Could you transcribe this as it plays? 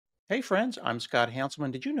Hey friends, I'm Scott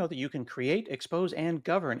Hanselman. Did you know that you can create, expose, and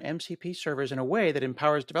govern MCP servers in a way that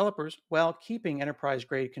empowers developers while keeping enterprise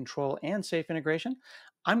grade control and safe integration?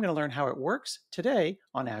 I'm going to learn how it works today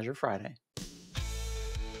on Azure Friday.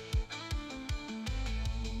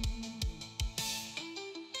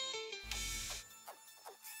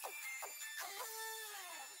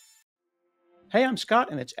 Hey, I'm Scott,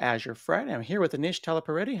 and it's Azure Friday. I'm here with Anish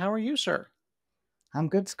Talapareddy. How are you, sir? I'm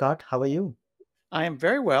good, Scott. How are you? I am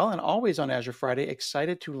very well and always on Azure Friday,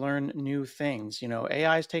 excited to learn new things.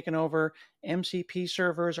 AI is taken over, MCP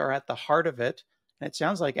servers are at the heart of it, and it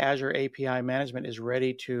sounds like Azure API Management is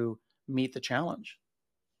ready to meet the challenge.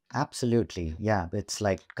 Absolutely. Yeah, it's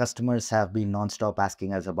like customers have been nonstop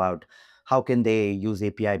asking us about how can they use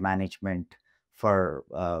API management for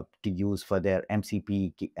to use for their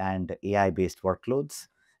MCP and AI based workloads,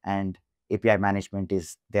 and API management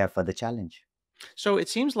is there for the challenge. So it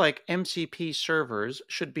seems like MCP servers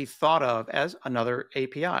should be thought of as another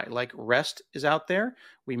API. Like REST is out there,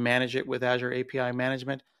 we manage it with Azure API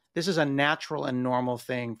Management. This is a natural and normal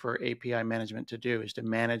thing for API management to do is to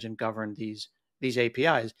manage and govern these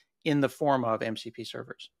APIs in the form of MCP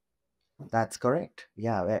servers. That's correct.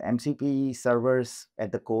 Yeah, MCP servers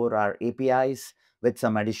at the core are APIs with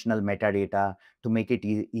some additional metadata to make it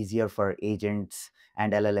easier for agents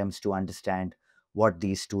and LLMs to understand what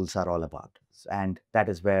these tools are all about. And that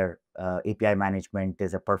is where API management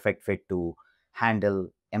is a perfect fit to handle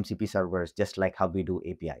MCP servers just like how we do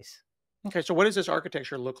APIs. Okay, so what does this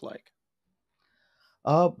architecture look like?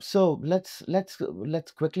 So let's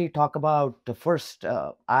quickly talk about the first.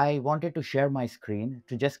 I wanted to share my screen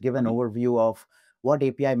to just give an Mhm. overview of what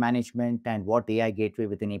API management and what AI gateway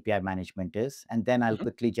within API management is, and then I'll Mhm.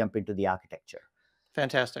 quickly jump into the architecture.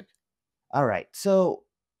 Fantastic. All right. So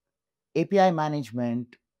API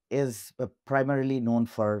management is primarily known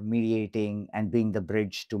for mediating and being the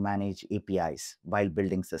bridge to manage APIs while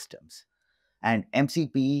building systems. And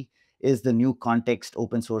MCP is the new context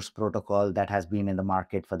open source protocol that has been in the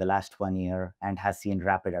market for the last 1 year and has seen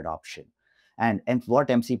rapid adoption. And what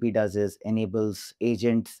MCP does is enables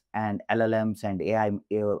agents and LLMs and AI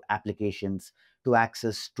applications to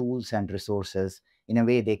access tools and resources in a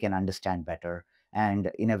way they can understand better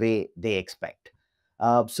and in a way they expect.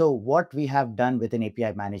 So, what we have done within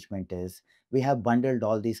API management is we have bundled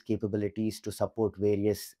all these capabilities to support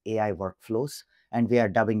various AI workflows, and we are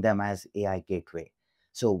dubbing them as AI Gateway.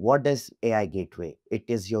 So, what is AI Gateway? It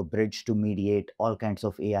is your bridge to mediate all kinds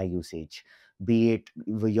of AI usage, be it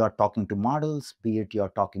you're talking to models, be it you're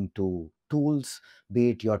talking to tools, be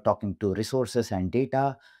it you're talking to resources and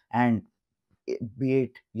data, and be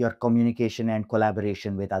it your communication and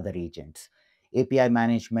collaboration with other agents. API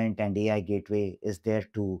management and AI gateway is there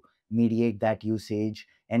to mediate that usage,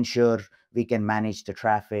 ensure we can manage the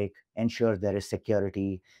traffic, ensure there is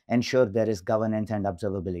security, ensure there is governance and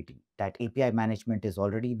observability. That API management is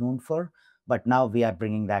already known for, but now we are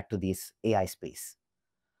bringing that to this AI space.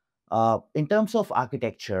 In terms of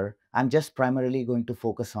architecture, I'm just primarily going to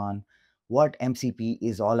focus on what MCP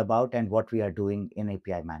is all about and what we are doing in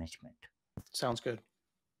API management. Sounds good.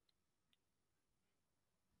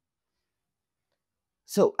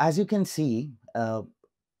 So as you can see,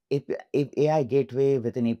 if AI gateway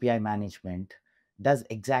within API management does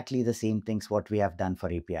exactly the same things what we have done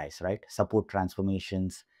for APIs, right? Support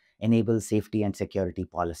transformations, enable safety and security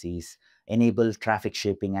policies, enable traffic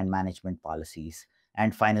shaping and management policies,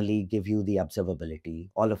 and finally give you the observability,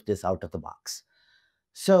 all of this out of the box.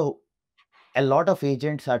 So a lot of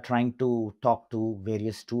agents are trying to talk to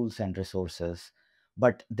various tools and resources,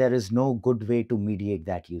 but there is no good way to mediate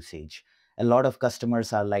that usage. A lot of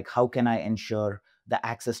customers are like, how can I ensure the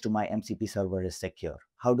access to my MCP server is secure?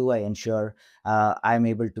 How do I ensure I'm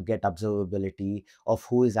able to get observability of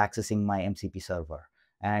who is accessing my MCP server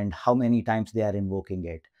and how many times they are invoking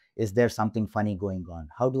it? Is there something funny going on?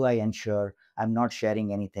 How do I ensure I'm not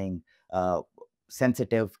sharing anything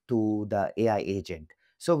sensitive to the AI agent?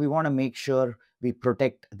 So we want to make sure we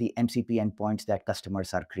protect the MCP endpoints that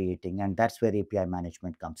customers are creating, and that's where API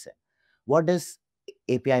management comes in. What does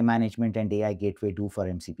API management and AI gateway do for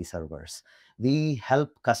MCP servers? We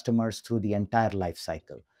help customers through the entire life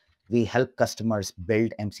cycle. We help customers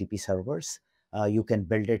build MCP servers. You can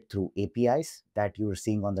build it through APIs that you're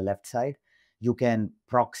seeing on the left side. You can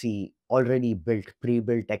proxy already built,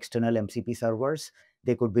 pre-built external MCP servers.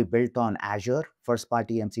 They could be built on Azure, first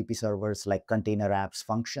party MCP servers like container apps,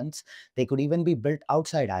 functions. They could even be built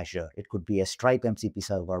outside Azure. It could be a Stripe MCP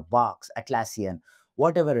server, Box, Atlassian,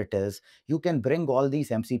 whatever it is. You can bring all these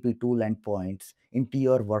MCP tool endpoints into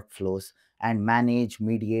your workflows and manage,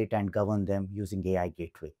 mediate, and govern them using AI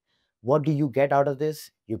Gateway. What do you get out of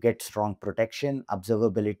this? You get strong protection,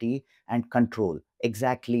 observability, and control,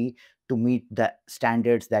 exactly to meet the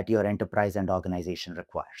standards that your enterprise and organization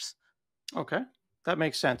requires. Okay. That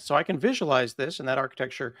makes sense. So I can visualize this and that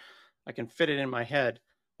architecture, I can fit it in my head.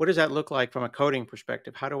 What does that look like from a coding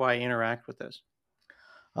perspective? How do I interact with this?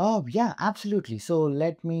 Oh, yeah, absolutely. So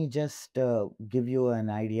let me just give you an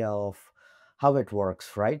idea of how it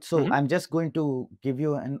works, right? So Hmm. I'm just going to give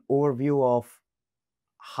you an overview of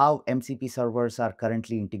how MCP servers are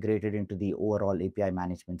currently integrated into the overall API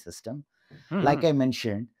management system. Like Hmm. I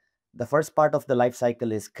mentioned, the first part of the life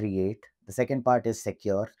cycle is create, the second part is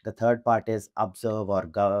secure, the third part is observe or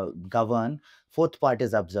govern, fourth part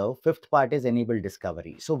is observe, fifth part is enable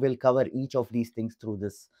discovery. So we'll cover each of these things through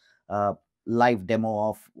this uh, live demo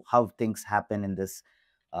of how things happen in this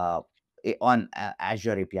uh, on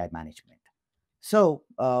Azure API management. So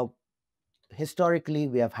historically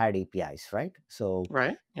we have had APIs, right? So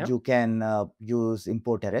Right. Yep. you can use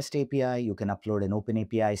import a REST API, you can upload an open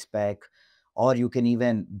API spec, or you can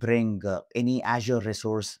even bring any Azure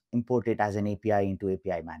resource, import it as an API into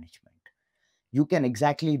API management. You can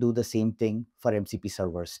exactly do the same thing for MCP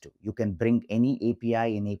servers too. You can bring any API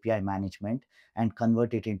in API management and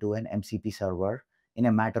convert it into an MCP server in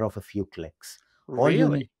a matter of a few clicks. All you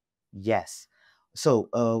Really? need, yes.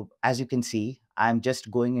 So as you can see, I'm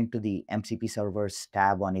just going into the MCP servers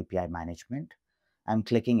tab on API management. I'm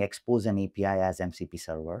clicking expose an API as MCP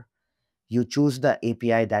server. You choose the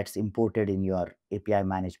API that's imported in your API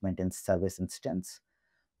management and service instance.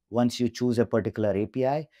 Once you choose a particular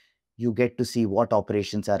API, you get to see what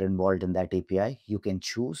operations are involved in that API. You can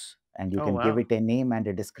choose and you Oh, can give wow. it a name and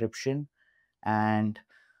a description. And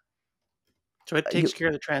So it takes you care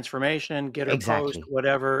of the transformation, get or post, exactly.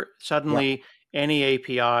 whatever. Yep. Suddenly, any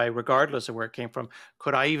API, regardless of where it came from,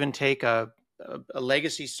 could I even take a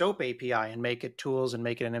legacy SOAP API and make it tools and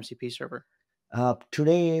make it an MCP server?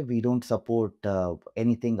 Today we don't support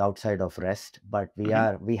anything outside of REST, but Hmm.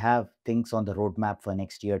 we have things on the roadmap for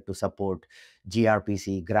next year to support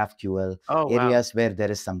gRPC, GraphQL, Oh, wow. areas where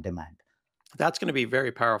there is some demand. That's going to be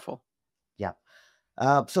very powerful. Yeah.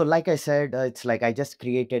 So, like I said, it's like I just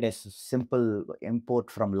created a simple import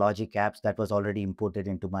from Logic Apps that was already imported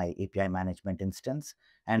into my API management instance,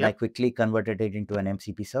 and I Yep. quickly converted it into an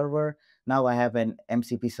MCP server. Now I have an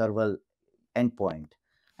MCP server endpoint,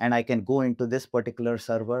 and I can go into this particular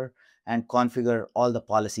server and configure all the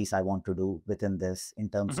policies I want to do within this in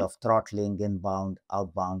terms Hmm. of throttling, inbound,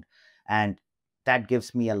 outbound, and that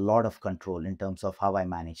gives me a lot of control in terms of how I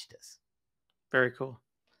manage this. Very cool.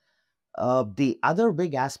 The other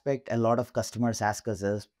big aspect a lot of customers ask us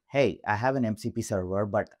is, hey, I have an MCP server,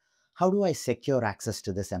 but how do I secure access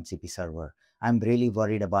to this MCP server? I'm really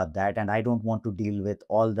worried about that, and I don't want to deal with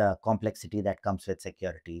all the complexity that comes with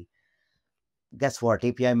security. Guess what?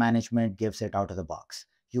 API management gives it out of the box.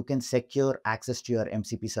 You can secure access to your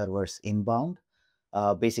MCP servers inbound,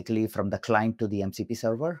 basically from the client to the MCP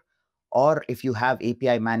server. Or if you have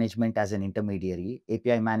API management as an intermediary,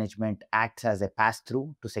 API management acts as a pass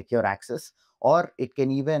through to secure access, or it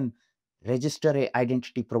can even register a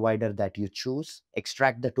identity provider that you choose,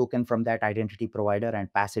 extract the token from that identity provider,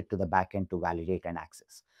 and pass it to the backend to validate and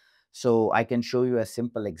access. So I can show you a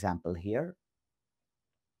simple example here.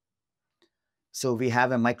 So we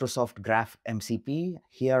have a Microsoft Graph MCP.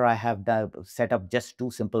 Here I have set up just two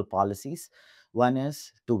simple policies. One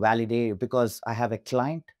is to validate because I have a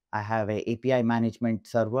client, I have a API management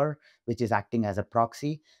server, which is acting as a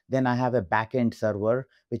proxy. Then I have a backend server,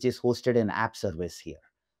 which is hosted in app service here.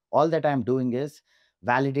 All that I'm doing is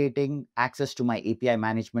validating access to my API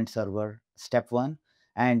management server, step one.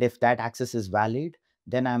 And if that access is valid,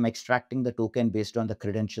 then I'm extracting the token based on the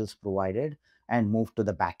credentials provided and move to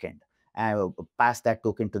the backend, pass that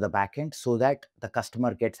token to the backend so that the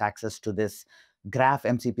customer gets access to this graph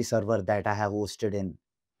MCP server that I have hosted in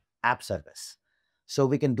app service. So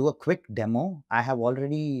we can do a quick demo. I have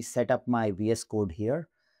already set up my VS Code here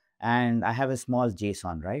and I have a small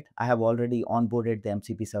JSON, right? I have already onboarded the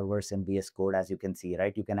MCP servers in VS Code, as you can see,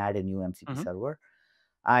 right? You can add a new MCP Hmm. server.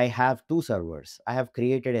 I have two servers. I have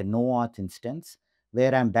created a no auth instance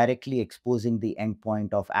where I'm directly exposing the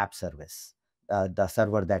endpoint of app service, the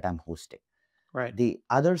server that I'm hosting. Right. The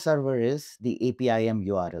other server is the APIM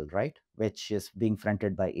URL, right? Which is being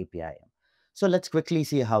fronted by APIM. So let's quickly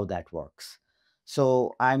see how that works.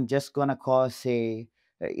 So I'm just gonna call, say,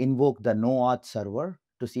 invoke the no auth server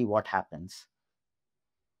to see what happens.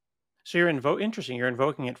 So interesting. You're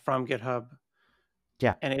invoking it from GitHub,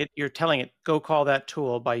 Yeah, and you're telling it go call that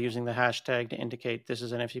tool by using the hashtag to indicate this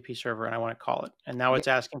is an FTP server and I want to call it. And now yeah, it's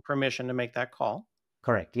asking permission to make that call.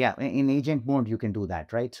 correct. Yeah, in agent mode you can do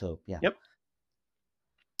that, right? So yeah. Yep.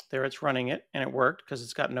 There it's running it, and it worked because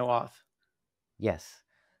it's got no auth. Yes.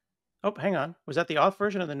 Oh, hang on. Was that the auth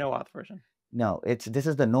version or the no auth version? No, this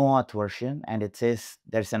is the no auth version, and it says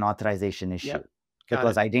there's an authorization issue Yep. Got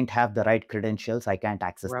because it. I didn't have the right credentials. I can't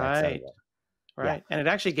access that Right. server. Yeah. Right. And it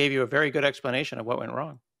actually gave you a very good explanation of what went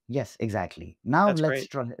wrong. Yes, exactly. Now That's let's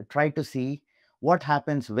great. try to see what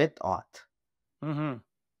happens with auth. Mhm.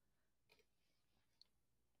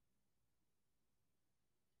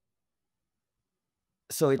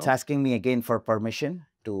 So it's Oh, asking me again for permission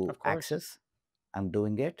to of course. access. I'm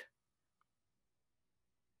doing it.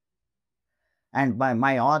 And my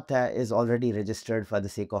auth is already registered for the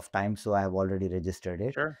sake of time. So I have already registered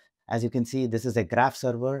it. Sure. As you can see, this is a graph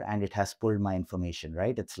server and it has pulled my information,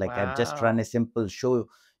 right? It's like I've just run Wow. a simple show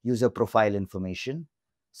user profile information.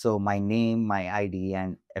 So my name, my ID,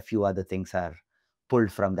 and a few other things are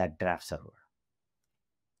pulled from that graph server.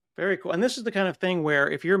 Very cool. And this is the kind of thing where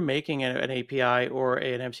if you're making an API or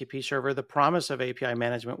an MCP server, the promise of API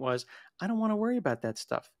management was, I don't want to worry about that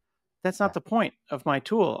stuff. That's not Yeah, the point of my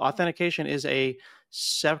tool. Authentication is a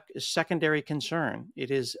secondary concern.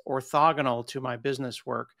 It is orthogonal to my business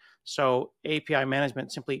work. So API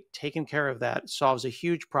management, simply taking care of that, solves a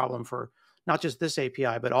huge problem for not just this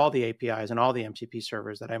API, but all the APIs and all the MCP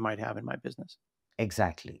servers that I might have in my business.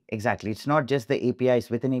 exactly. Exactly. It's not just the APIs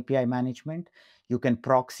within API management. You can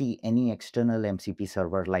proxy any external MCP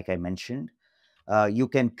server, like I mentioned. You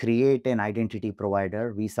can create an identity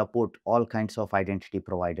provider. We support all kinds of identity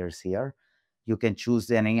providers here. You can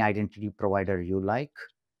choose any identity provider you like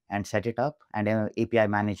and set it up. And API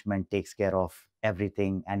management takes care of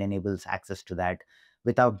everything and enables access to that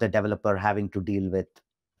without the developer having to deal with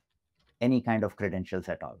any kind of credentials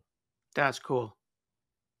at all. That's cool.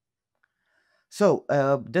 So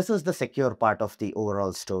this is the secure part of the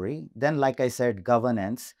overall story. Then, like I said,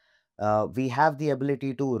 governance. We have the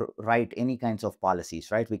ability to write any kinds of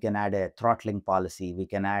policies, right? We can add a throttling policy. We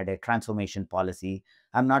can add a transformation policy.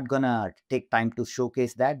 I'm not gonna take time to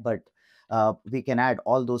showcase that, but we can add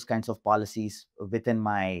all those kinds of policies within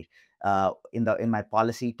my in my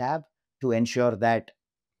policy tab to ensure that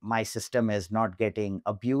my system is not getting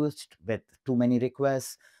abused with too many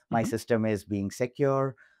requests. My Mhm. system is being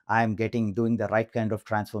secure. I'm getting doing the right kind of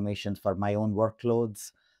transformations for my own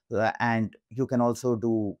workloads. And you can also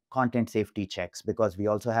do content safety checks because we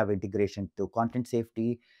also have integration to content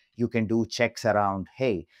safety. You can do checks around,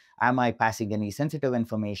 hey, am I passing any sensitive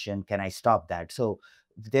information? Can I stop that? So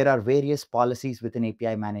there are various policies within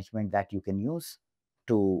API management that you can use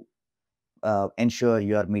to ensure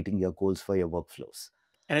you are meeting your goals for your workflows.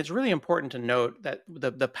 And it's really important to note that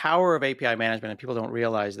the power of API management, and people don't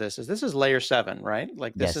realize this is layer 7, right?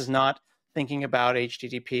 Like this is Yes. not thinking about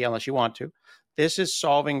HTTP unless you want to. This is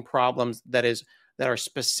solving problems that are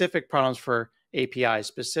specific problems for APIs,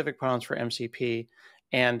 specific problems for MCP,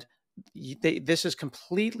 and this is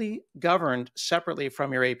completely governed separately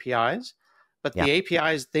from your APIs. But Yeah. the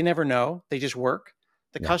APIs, they never know; they just work.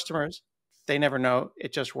 The Yeah. customers, they never know;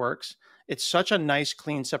 it just works. It's such a nice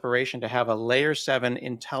clean separation to have a layer 7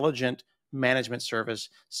 intelligent management service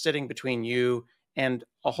sitting between you and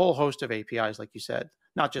a whole host of APIs, like you said,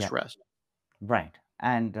 not just Yeah. REST. Right.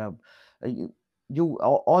 And you,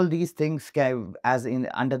 all these things can, as in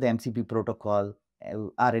under the MCP protocol,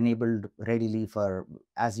 are enabled readily for,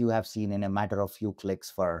 as you have seen, in a matter of few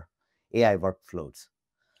clicks for AI workflows.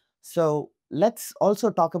 So let's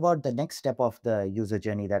also talk about the next step of the user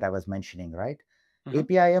journey that I was mentioning, right? Hmm.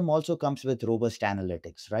 APIM also comes with robust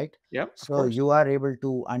analytics, right? Yep, of So course. you are able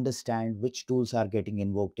to understand which tools are getting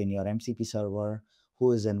invoked in your MCP server,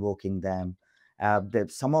 who is invoking them.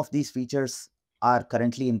 Some of these features are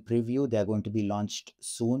currently in preview. They are going to be launched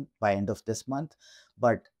soon by end of this month.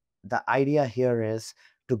 But the idea here is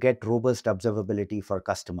to get robust observability for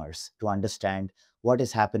customers to understand what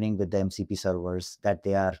is happening with the MCP servers that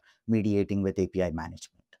they are mediating with API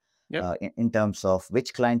management Yep, in terms of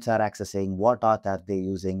which clients are accessing, what auth are they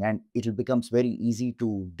using, and it becomes very easy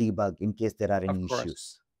to debug in case there are of any course.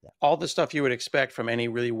 issues. Yeah, All the stuff you would expect from any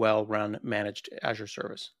really well run managed Azure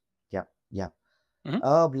service. yeah, yeah. Hmm.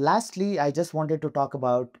 Lastly, I just wanted to talk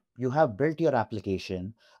about you have built your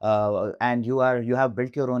application and you have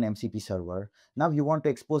built your own MCP server. Now you want to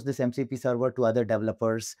expose this MCP server to other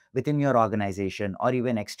developers within your organization or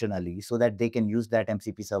even externally so that they can use that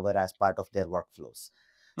MCP server as part of their workflows.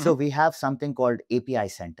 Hmm. So we have something called API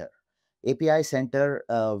Center. API Center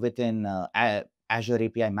within Azure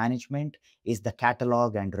API Management is the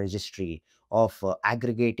catalog and registry of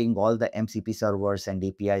aggregating all the MCP servers and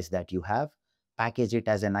APIs that you have, package it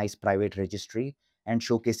as a nice private registry, and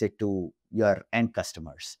showcase it to your end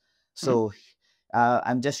customers. Hmm. So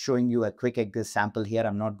I'm just showing you a quick example here.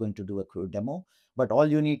 I'm not going to do a crude demo, But all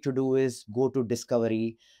you need to do is go to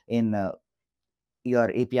discovery in your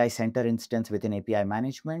API center instance within API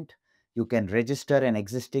management. You can register an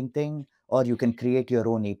existing thing, or you can create your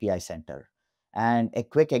own API center. And a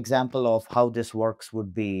quick example of how this works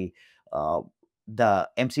would be uh, the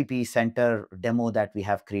MCP center demo that we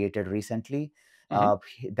have created recently. Hmm.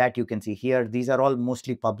 That you can see here. These are all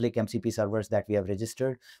mostly public MCP servers that we have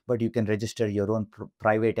registered, but you can register your own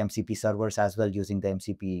private MCP servers as well using the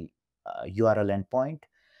MCP URL endpoint.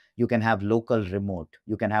 You can have local remote,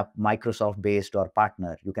 you can have Microsoft based or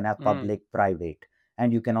partner, you can have Mm. public private,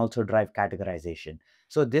 and you can also drive categorization.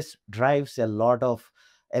 So this drives a lot of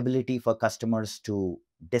ability for customers to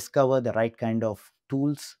discover the right kind of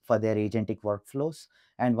tools for their agentic workflows,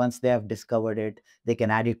 and once they have discovered it, they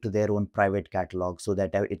can add it to their own private catalog so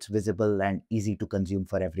that it's visible and easy to consume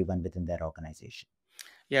for everyone within their organization.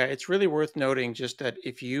 Yeah, it's really worth noting just that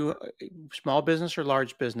if you, small business or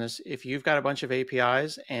large business, if you've got a bunch of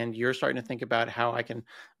APIs and you're starting to think about how I can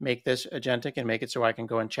make this agentic and make it so I can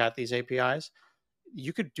go and chat these APIs,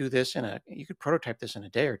 you could do this you could prototype this in a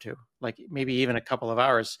day or two, like maybe even a couple of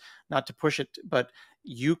hours, not to push it, but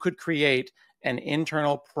you could create an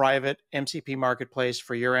internal private MCP marketplace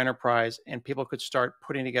for your enterprise and people could start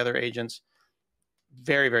putting together agents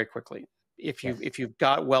very, very quickly. Yes, If you've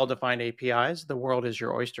got well-defined APIs, the world is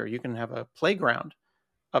your oyster. You can have a playground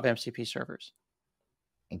of MCP servers.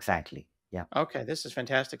 exactly. Yeah. Okay, this is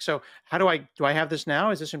fantastic. So do I have this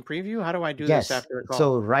now? Is this in preview? How do I do this Yes. after the call?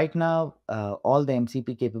 So right now, all the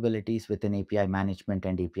MCP capabilities within API management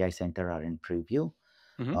and API center are in preview.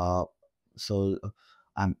 Hmm. Uh, so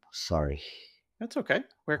I'm sorry. That's okay.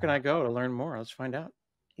 Where can Uh, I go to learn more? Let's find out.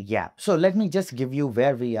 yeah. So let me just give you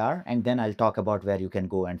where we are, and then I'll talk about where you can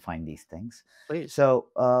go and find these things. Please. So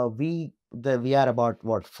we are about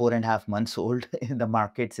what 4.5 months old in the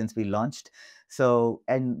market since we launched. So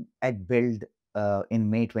and at Build in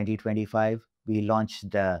May 2025, we launched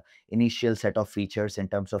the initial set of features in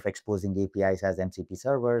terms of exposing APIs as MCP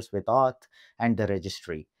servers with auth and the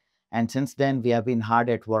registry. And since then, we have been hard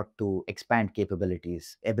at work to expand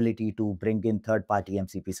capabilities, ability to bring in third-party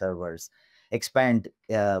MCP servers, expand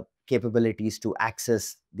capabilities to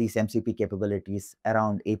access these MCP capabilities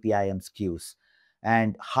around API queues,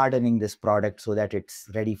 and hardening this product so that it's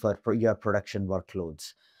ready for your production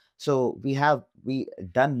workloads. So we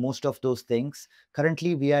done most of those things.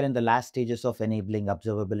 Currently, we are in the last stages of enabling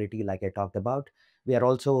observability, like I talked about. We are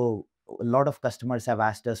also a lot of customers have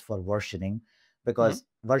asked us for versioning Hmm. because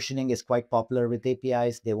versioning is quite popular with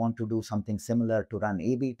APIs. They want to do something similar to run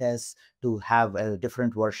A/B tests, to have a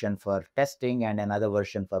different version for testing and another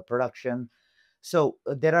version for production. So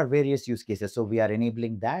there are various use cases. So we are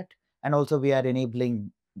enabling that. And also we are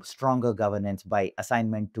enabling stronger governance by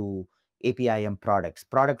assignment to APIM products.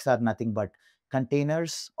 Products are nothing but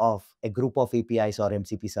containers of a group of APIs or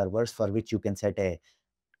MCP servers for which you can set a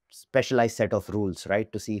specialized set of rules,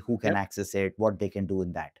 right? To see who can Yep. access it, what they can do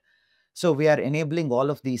in that. So we are enabling all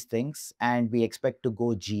of these things, and we expect to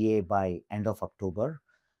go GA by end of October.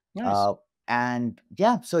 Nice. uh, and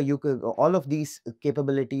yeah, so you could all of these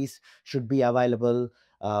capabilities should be available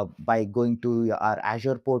by going to our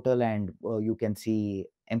Azure portal, and you can see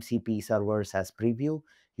MCP servers as preview.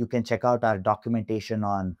 You can check out our documentation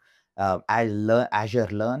on Azure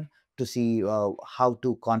Learn to see how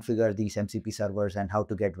to configure these MCP servers and how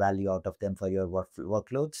to get value out of them for your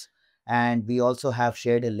workloads. And we also have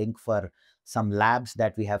shared a link for some labs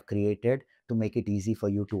that we have created to make it easy for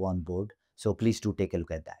you to onboard. So please do take a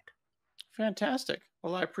look at that. Fantastic.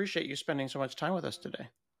 Well, I appreciate you spending so much time with us today.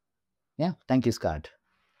 Yeah, thank you, Scott.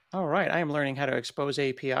 All right. I am learning how to expose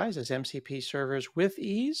APIs as MCP servers with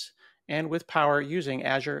ease and with power using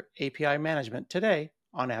Azure API Management today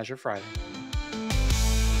on Azure Friday.